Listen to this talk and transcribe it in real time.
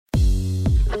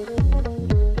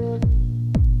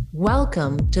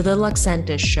Welcome to the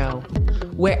Luxentis Show,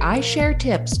 where I share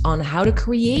tips on how to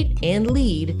create and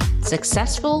lead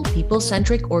successful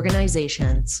people-centric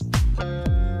organizations.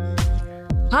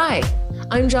 Hi,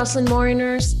 I'm Jocelyn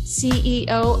Moriners,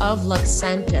 CEO of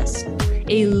Luxentis,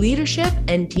 a leadership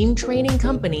and team training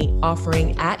company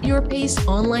offering at-your-pace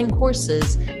online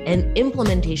courses and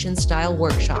implementation-style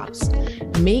workshops.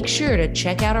 Make sure to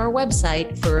check out our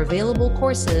website for available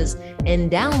courses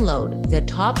and download the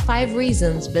top 5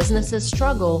 reasons businesses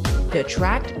struggle to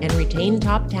attract and retain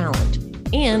top talent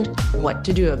and what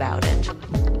to do about it.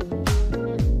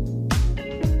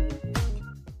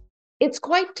 It's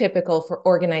quite typical for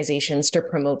organizations to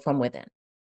promote from within.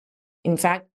 In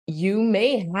fact, you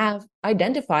may have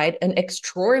identified an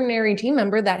extraordinary team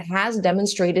member that has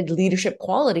demonstrated leadership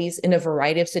qualities in a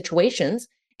variety of situations,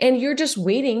 and you're just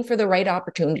waiting for the right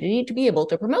opportunity to be able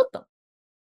to promote them.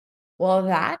 Well,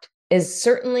 that is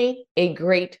certainly a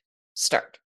great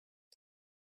start.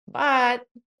 But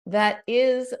that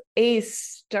is a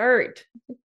start.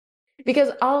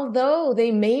 Because although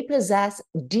they may possess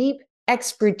deep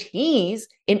expertise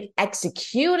in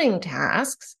executing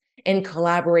tasks and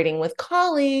collaborating with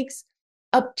colleagues,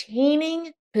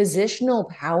 obtaining positional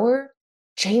power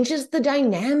changes the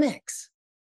dynamics.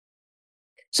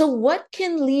 So what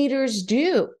can leaders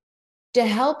do to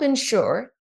help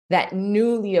ensure that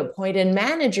newly appointed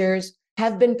managers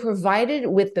have been provided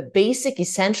with the basic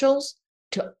essentials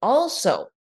to also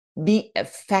be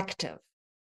effective?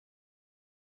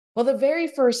 Well, the very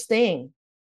first thing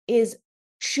is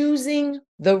choosing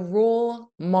the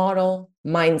role model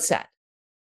mindset.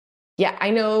 Yeah,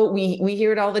 I know we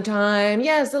hear it all the time.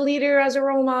 Yes, the leader as a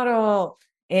role model.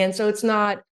 And so it's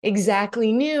not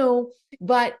exactly new,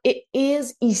 but it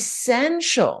is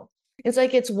essential. It's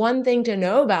like it's one thing to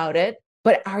know about it,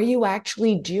 but are you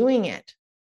actually doing it?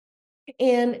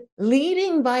 And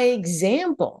leading by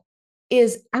example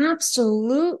is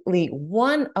absolutely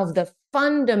one of the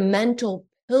fundamental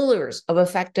pillars of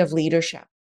effective leadership.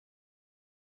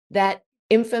 That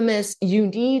infamous, you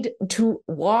need to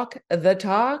walk the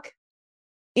talk,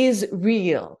 is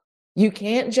real. You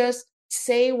can't just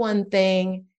say one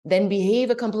thing, then behave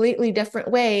a completely different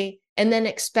way, and then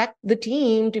expect the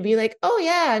team to be like, oh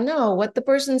yeah, no, what the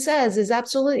person says is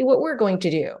absolutely what we're going to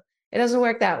do. It doesn't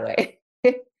work that way.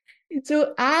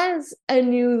 So as a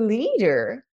new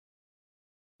leader,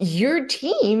 your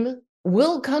team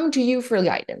will come to you for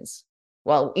guidance.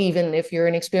 Well, even if you're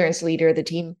an experienced leader, the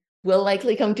team will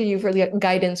likely come to you for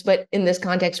guidance. But in this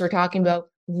context, we're talking about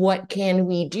what can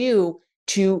we do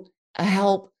to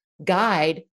help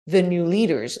guide the new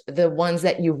leaders, the ones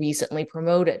that you recently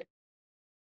promoted.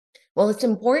 Well, it's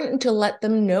important to let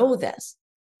them know this,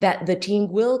 that the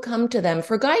team will come to them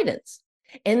for guidance.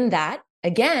 And that,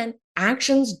 again,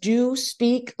 actions do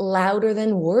speak louder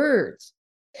than words.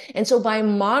 And so by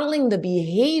modeling the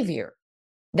behavior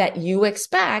that you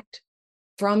expect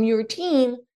from your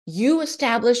team, you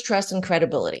establish trust and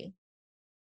credibility.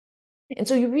 And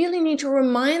so you really need to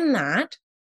remind that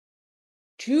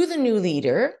to the new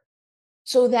leader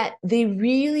so that they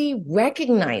really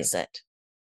recognize it,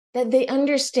 that they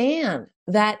understand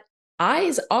that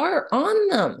eyes are on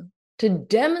them to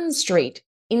demonstrate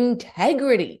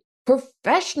integrity,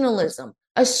 professionalism,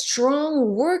 a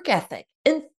strong work ethic,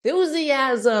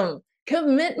 enthusiasm,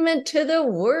 commitment to the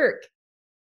work.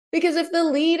 Because if the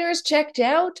leader's checked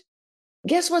out,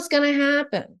 guess what's going to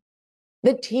happen?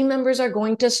 The team members are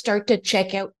going to start to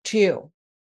check out too.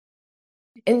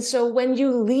 And so when you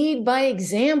lead by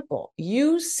example,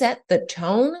 you set the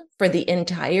tone for the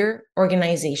entire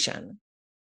organization.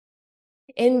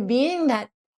 And being that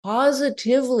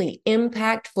positively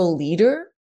impactful leader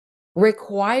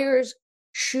requires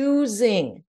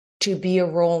choosing to be a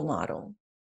role model.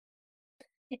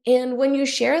 And when you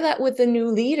share that with the new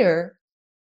leader,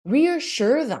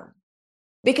 reassure them.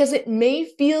 Because it may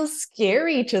feel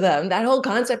scary to them, that whole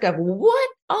concept of what?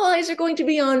 All eyes are going to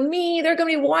be on me. They're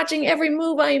going to be watching every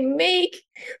move I make.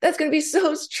 That's going to be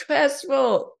so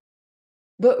stressful.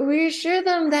 But reassure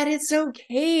them that it's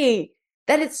okay,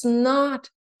 that it's not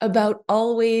about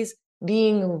always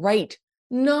being right,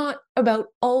 not about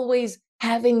always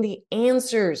having the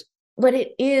answers, but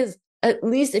it is, at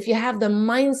least if you have the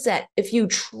mindset, if you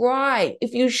try,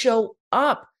 if you show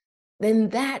up, then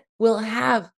that will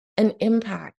have an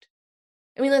impact.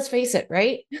 I mean, let's face it,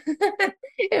 right?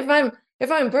 if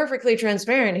I'm perfectly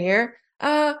transparent here,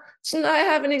 so I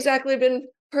haven't exactly been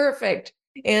perfect,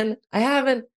 and I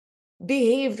haven't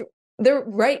behaved the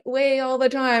right way all the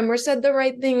time or said the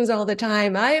right things all the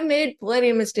time. I made plenty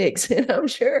of mistakes, and I'm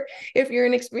sure if you're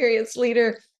an experienced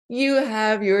leader, you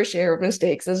have your share of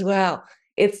mistakes as well.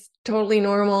 It's totally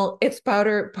normal. It's part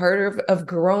of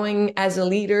growing as a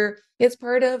leader. It's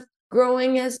part of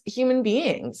growing as human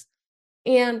beings.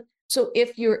 And so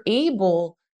if you're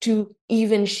able to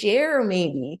even share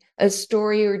maybe a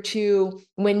story or two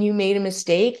when you made a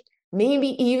mistake,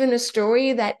 maybe even a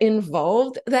story that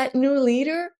involved that new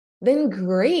leader, then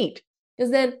great.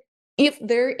 Because then if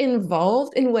they're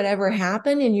involved in whatever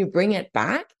happened and you bring it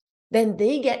back, then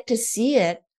they get to see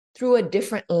it through a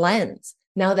different lens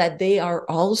now that they are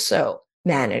also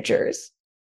managers.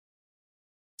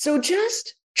 So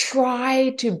just try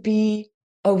to be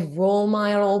a role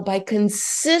model by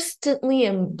consistently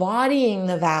embodying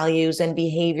the values and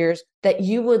behaviors that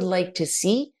you would like to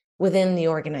see within the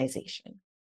organization.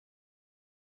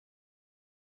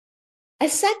 A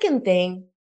second thing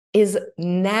is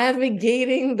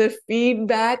navigating the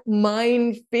feedback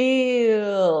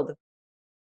minefield.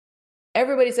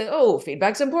 Everybody says, oh,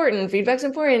 feedback's important. Feedback's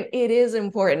important. It is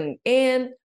important.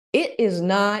 And it is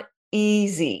not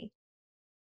easy.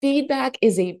 Feedback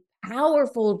is a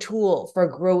powerful tool for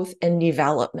growth and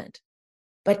development.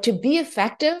 But to be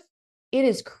effective, it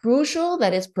is crucial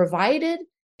that it's provided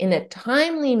in a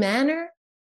timely manner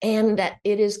and that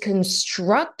it is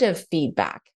constructive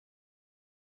feedback.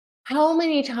 How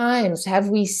many times have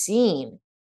we seen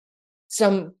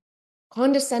some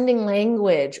condescending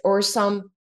language or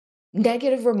some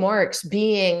negative remarks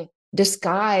being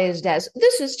disguised as,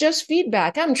 this is just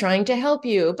feedback, I'm trying to help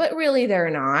you, but really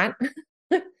they're not.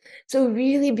 So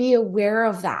really be aware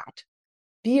of that.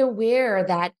 Be aware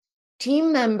that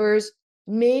team members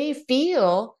may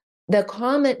feel the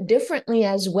comment differently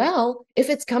as well if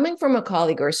it's coming from a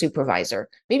colleague or a supervisor.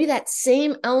 Maybe that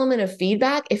same element of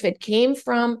feedback, if it came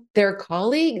from their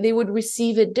colleague, they would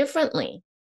receive it differently.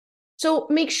 So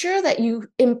make sure that you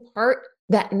impart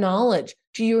that knowledge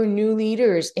to your new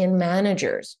leaders and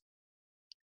managers.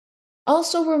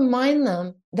 Also remind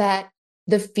them that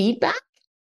the feedback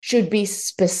should be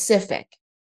specific.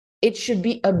 It should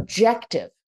be objective,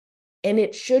 and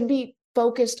it should be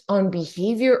focused on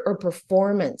behavior or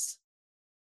performance.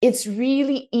 It's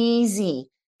really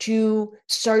easy to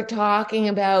start talking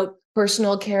about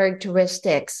personal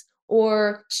characteristics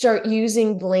or start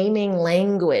using blaming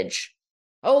language.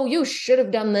 Oh, you should have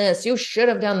done this, you should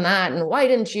have done that, and why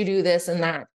didn't you do this and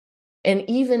that? And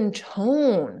even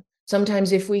tone.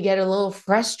 Sometimes if we get a little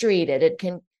frustrated, it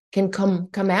can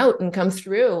come out and come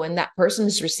through, and that person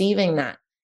is receiving that.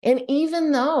 And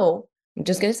even though, I'm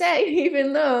just going to say,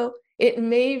 even though it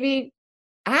may be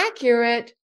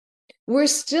accurate, we're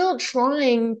still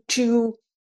trying to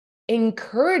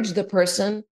encourage the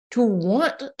person to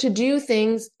want to do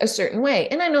things a certain way.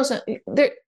 And I know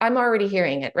I'm already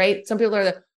hearing it, right? Some people are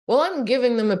like, well, I'm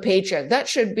giving them a paycheck. That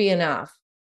should be enough.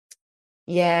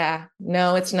 Yeah,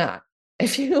 no, it's not.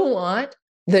 If you want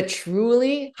the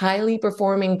truly highly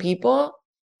performing people,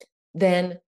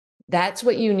 then that's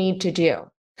what you need to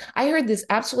do. I heard this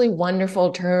absolutely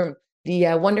wonderful term,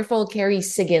 the wonderful Carrie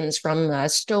Siggins from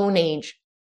Stone Age.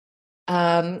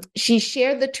 She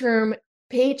shared the term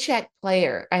paycheck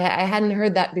player. I hadn't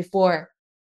heard that before.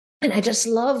 And I just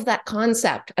love that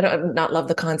concept. I don't not love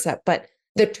the concept, but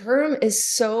the term is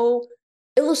so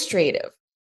illustrative.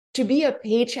 To be a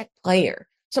paycheck player,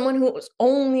 someone who is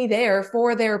only there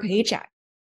for their paycheck.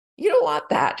 You don't want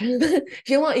that.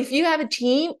 If you have a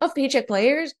team of paycheck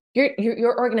players,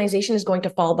 your organization is going to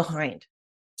fall behind.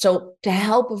 So to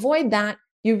help avoid that,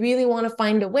 you really want to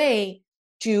find a way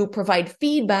to provide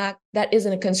feedback that is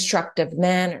in a constructive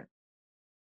manner.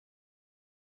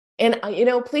 And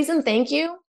please and thank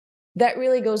you, that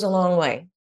really goes a long way.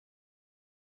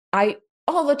 I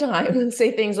all the time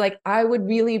say things like, I would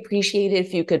really appreciate it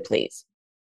if you could please.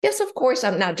 Yes, of course,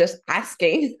 I'm not just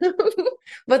asking,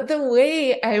 but the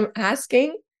way I'm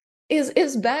asking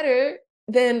is better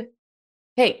than,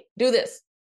 hey, do this.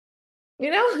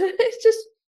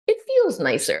 It feels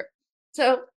nicer.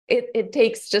 So it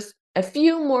takes just a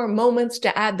few more moments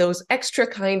to add those extra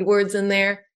kind words in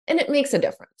there, and it makes a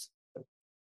difference.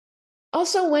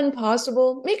 Also, when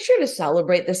possible, make sure to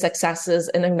celebrate the successes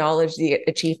and acknowledge the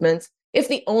achievements. If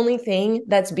the only thing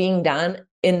that's being done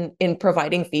in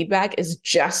providing feedback is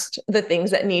just the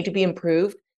things that need to be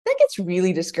improved, that gets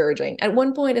really discouraging. At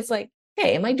one point, it's like,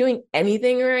 hey, am I doing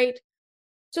anything right?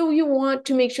 So you want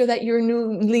to make sure that your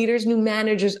new leaders, new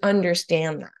managers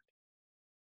understand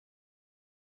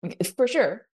that. For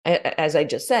sure, as I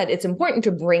just said, it's important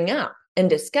to bring up and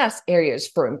discuss areas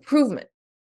for improvement.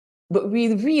 But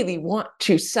we really want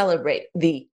to celebrate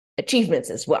the achievements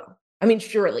as well. I mean,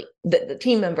 surely the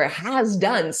team member has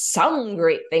done some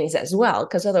great things as well,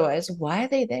 because otherwise, why are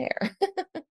they there?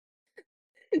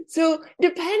 So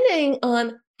depending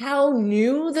on how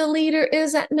new the leader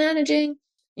is at managing,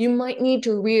 You might need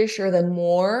to reassure them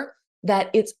more that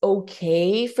it's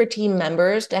okay for team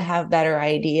members to have better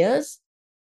ideas,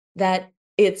 that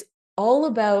it's all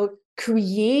about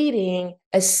creating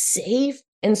a safe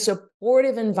and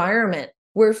supportive environment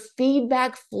where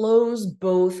feedback flows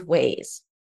both ways.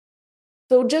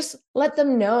 So just let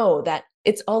them know that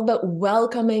it's all about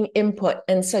welcoming input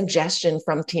and suggestion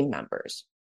from team members.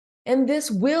 And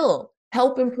this will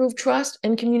help improve trust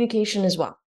and communication as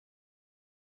well.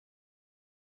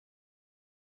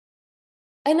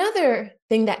 Another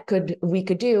thing that we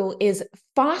could do is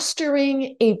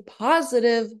fostering a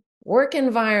positive work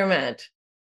environment.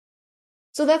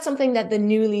 So that's something that the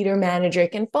new leader manager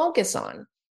can focus on.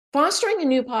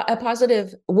 Fostering a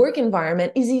positive work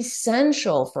environment is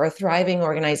essential for a thriving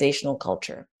organizational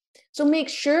culture. So make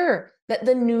sure that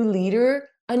the new leader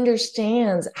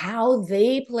understands how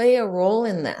they play a role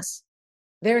in this.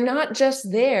 They're not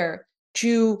just there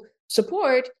to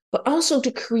support, but also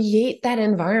to create that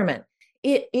environment.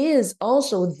 It is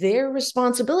also their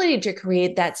responsibility to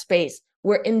create that space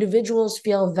where individuals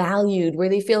feel valued, where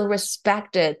they feel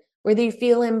respected, where they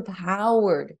feel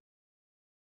empowered.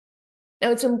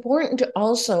 Now, it's important to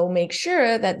also make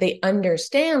sure that they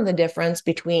understand the difference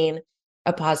between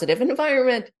a positive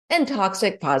environment and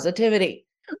toxic positivity.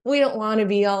 We don't want to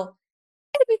be all,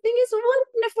 everything is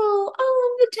wonderful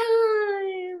all the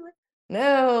time.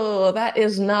 No, that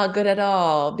is not good at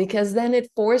all, because then it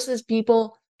forces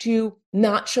people to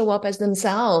not show up as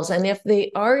themselves. And if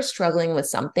they are struggling with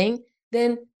something,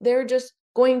 then they're just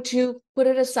going to put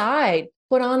it aside,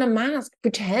 put on a mask,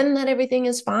 pretend that everything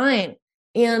is fine.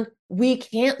 And we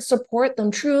can't support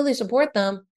them, truly support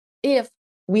them, if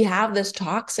we have this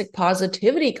toxic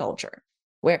positivity culture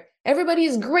where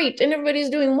everybody's great and everybody's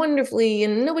doing wonderfully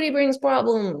and nobody brings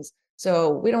problems.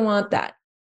 So we don't want that.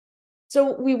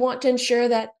 So we want to ensure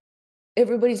that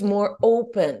everybody's more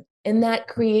open, and that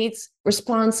creates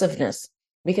responsiveness,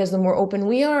 because the more open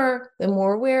we are, the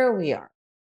more aware we are.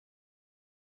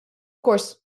 Of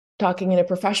course, talking in a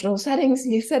professional setting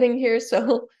here,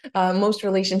 so most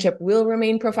relationship will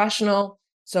remain professional.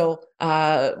 So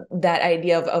that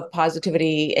idea of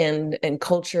positivity and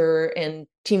culture and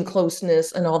team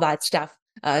closeness and all that stuff,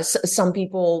 some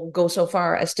people go so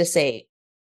far as to say,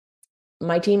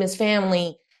 my team is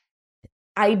family.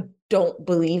 I don't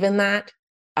believe in that.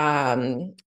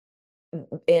 And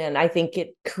I think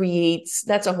it creates,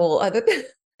 that's a whole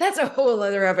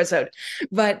other episode.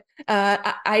 But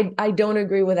I don't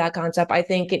agree with that concept. I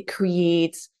think it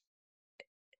creates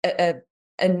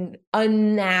an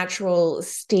unnatural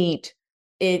state.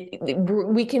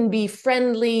 We can be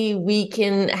friendly, we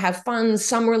can have fun.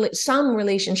 Some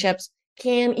relationships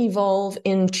can evolve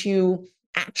into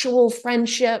actual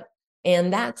friendship,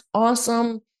 and that's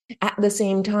awesome. At the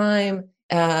same time,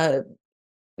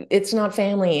 it's not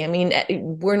family. I mean,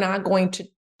 we're not going to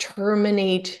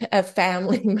terminate a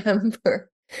family member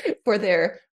for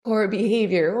their poor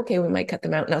behavior. Okay, we might cut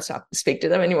them out and not speak to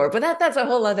them anymore, but that's a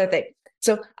whole other thing.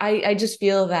 So I just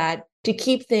feel that to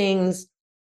keep things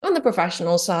on the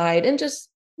professional side and just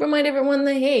remind everyone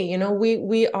that, hey,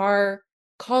 we are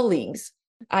colleagues.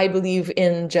 I believe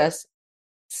in just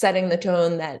setting the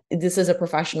tone that this is a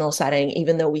professional setting,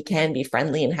 even though we can be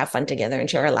friendly and have fun together and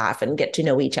share a laugh and get to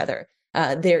know each other.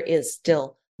 There is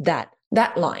still that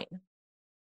line.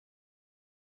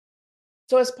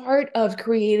 So as part of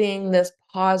creating this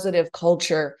positive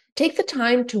culture, take the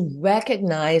time to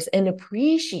recognize and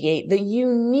appreciate the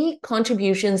unique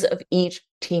contributions of each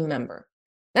team member.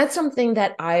 That's something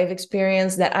that I've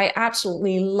experienced that I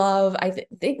absolutely love. I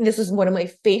think this is one of my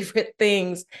favorite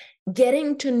things,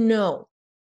 getting to know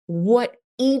what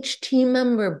each team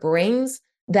member brings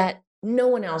that no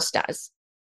one else does,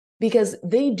 because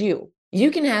they do. You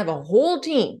can have a whole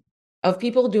team of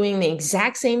people doing the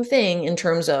exact same thing in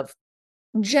terms of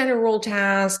general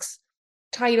tasks,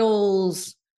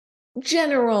 titles,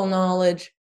 general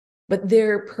knowledge, but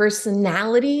their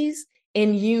personalities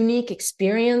and unique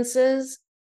experiences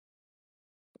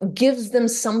gives them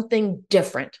something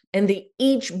different. And they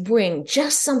each bring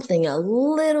just something a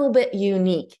little bit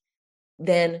unique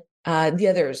than the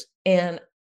others. And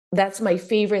that's my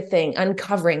favorite thing,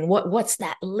 uncovering what's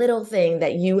that little thing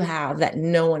that you have that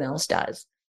no one else does.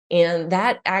 And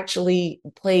that actually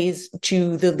plays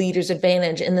to the leader's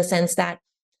advantage in the sense that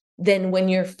then when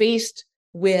you're faced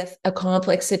with a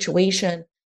complex situation,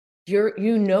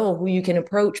 you know who you can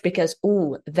approach, because,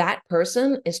 that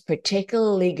person is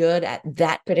particularly good at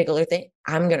that particular thing.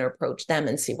 I'm going to approach them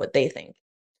and see what they think.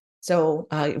 So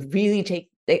really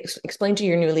explain to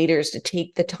your new leaders to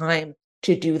take the time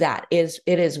to do that. It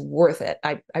is worth it.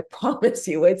 I promise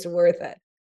you it's worth it.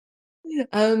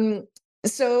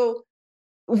 So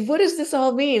what does this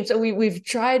all mean? So we've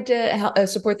tried to help,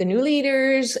 support the new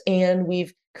leaders, and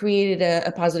we've created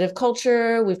a positive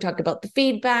culture. We've talked about the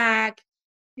feedback,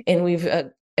 and we've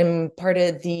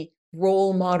imparted the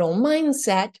role model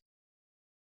mindset.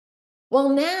 Well,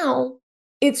 now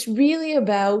it's really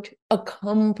about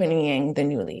accompanying the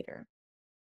new leader.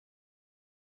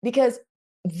 Because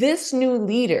this new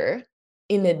leader,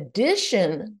 in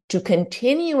addition to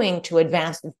continuing to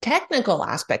advance the technical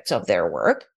aspects of their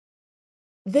work,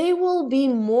 they will be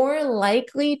more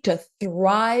likely to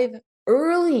thrive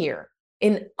earlier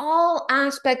in all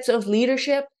aspects of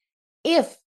leadership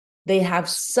if they have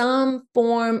some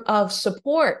form of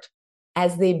support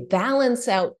as they balance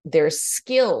out their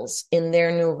skills in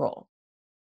their new role.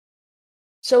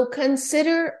 So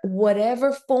consider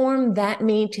whatever form that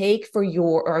may take for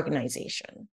your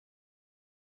organization.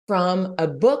 From a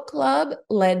book club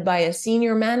led by a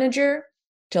senior manager,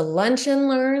 to lunch and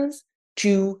learns,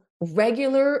 to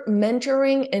regular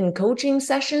mentoring and coaching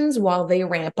sessions while they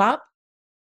ramp up.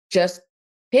 Just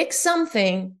pick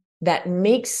something that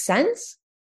makes sense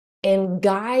and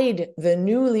guide the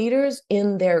new leaders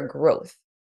in their growth.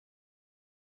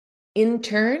 In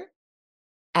turn,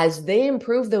 as they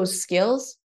improve those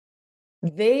skills,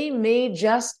 they may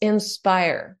just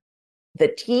inspire the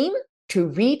team to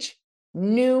reach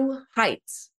new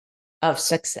heights of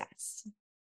success.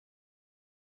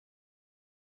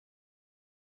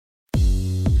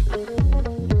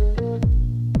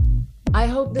 I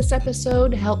hope this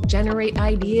episode helped generate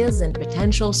ideas and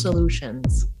potential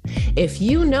solutions. If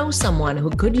you know someone who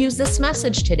could use this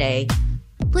message today,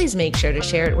 please make sure to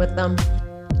share it with them.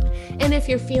 And if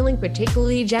you're feeling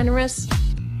particularly generous,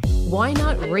 why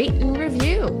not rate and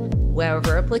review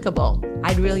wherever applicable?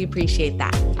 I'd really appreciate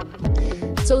that.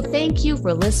 So thank you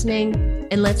for listening,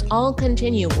 and let's all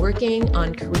continue working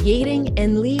on creating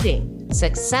and leading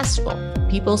successful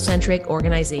people-centric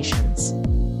organizations.